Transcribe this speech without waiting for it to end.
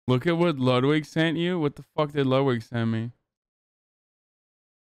Look at what Ludwig sent you. What the fuck did Ludwig send me?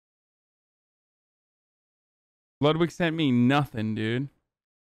 Ludwig sent me nothing, dude.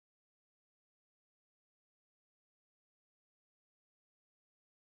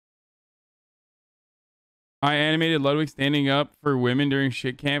 I animated Ludwig standing up for women during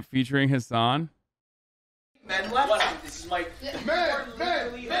shit camp featuring Hasan. Men left. This is my men.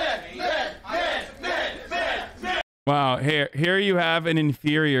 Wow, here you have an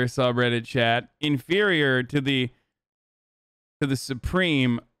inferior subreddit chat, inferior to the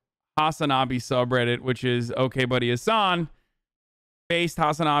supreme HasanAbi subreddit, which is Okay Buddy Hasan, based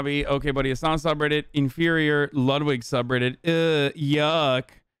HasanAbi, Okay Buddy Hasan subreddit, inferior Ludwig subreddit. Yuck.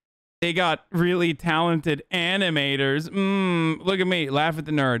 They got really talented animators. Look at me. Laugh at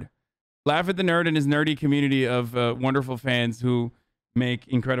the nerd. Laugh at the nerd and his nerdy community of wonderful fans who make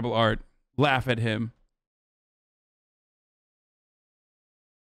incredible art. Laugh at him.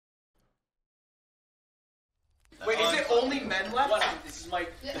 Wait, is it only men left? This is my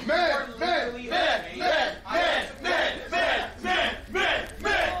men.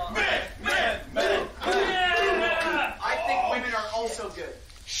 I think women are also good.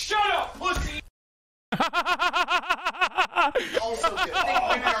 Shut up, pussy. Also good. I think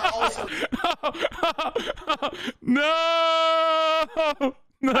women are also good. No.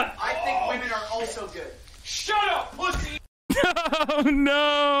 I think women are also good. Shut up, pussy. Oh,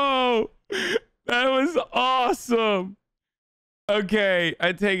 no. That was awesome. Okay,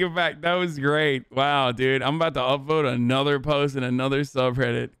 I take it back. That was great. Wow, dude. I'm about to upvote another post in another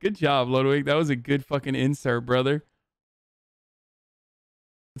subreddit. Good job, Ludwig. That was a good fucking insert, brother.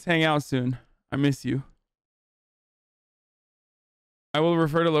 Let's hang out soon. I miss you. I will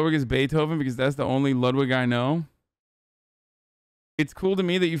refer to Ludwig as Beethoven because that's the only Ludwig I know. It's cool to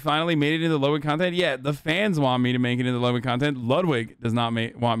me that you finally made it into Ludwig content. Yeah, the fans want me to make it into Ludwig content. Ludwig does not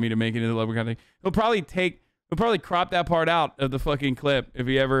want me to make it into Ludwig content. He'll probably crop that part out of the fucking clip if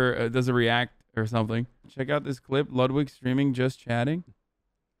he ever does a react or something. Check out this clip. Ludwig streaming just chatting.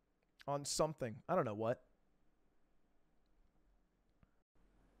 On something. I don't know what.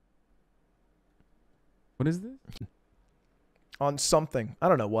 What is this? On something. I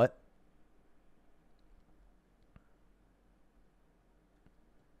don't know what.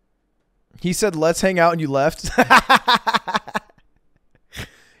 He said, let's hang out, and you left.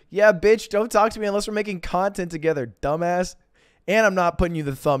 Yeah, bitch, don't talk to me unless we're making content together, dumbass. And I'm not putting you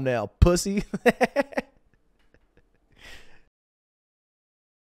the thumbnail, pussy.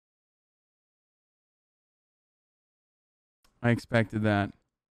 I expected that.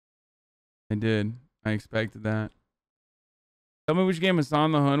 I did. I expected that. Tell me which game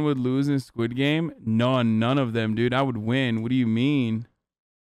Hasan the Hun would lose in Squid Game? None of them, dude. I would win. What do you mean?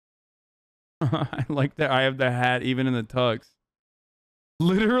 I like that. I have the hat even in the tux.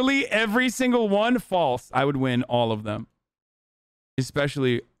 Literally every single one false. I would win all of them.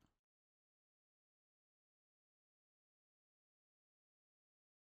 Especially.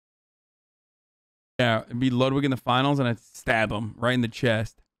 Yeah, it'd be Ludwig in the finals and I'd stab him right in the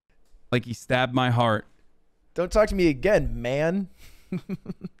chest. Like he stabbed my heart. Don't talk to me again, man.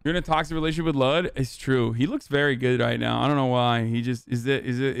 You're in a toxic relationship with Lud? It's true. He looks very good right now. I don't know why. He just is it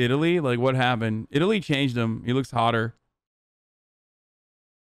Italy? Like what happened? Italy changed him. He looks hotter.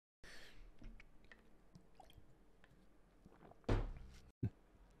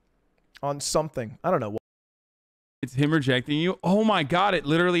 On something. I don't know what. It's him rejecting you. Oh my god, it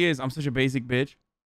literally is. I'm such a basic bitch.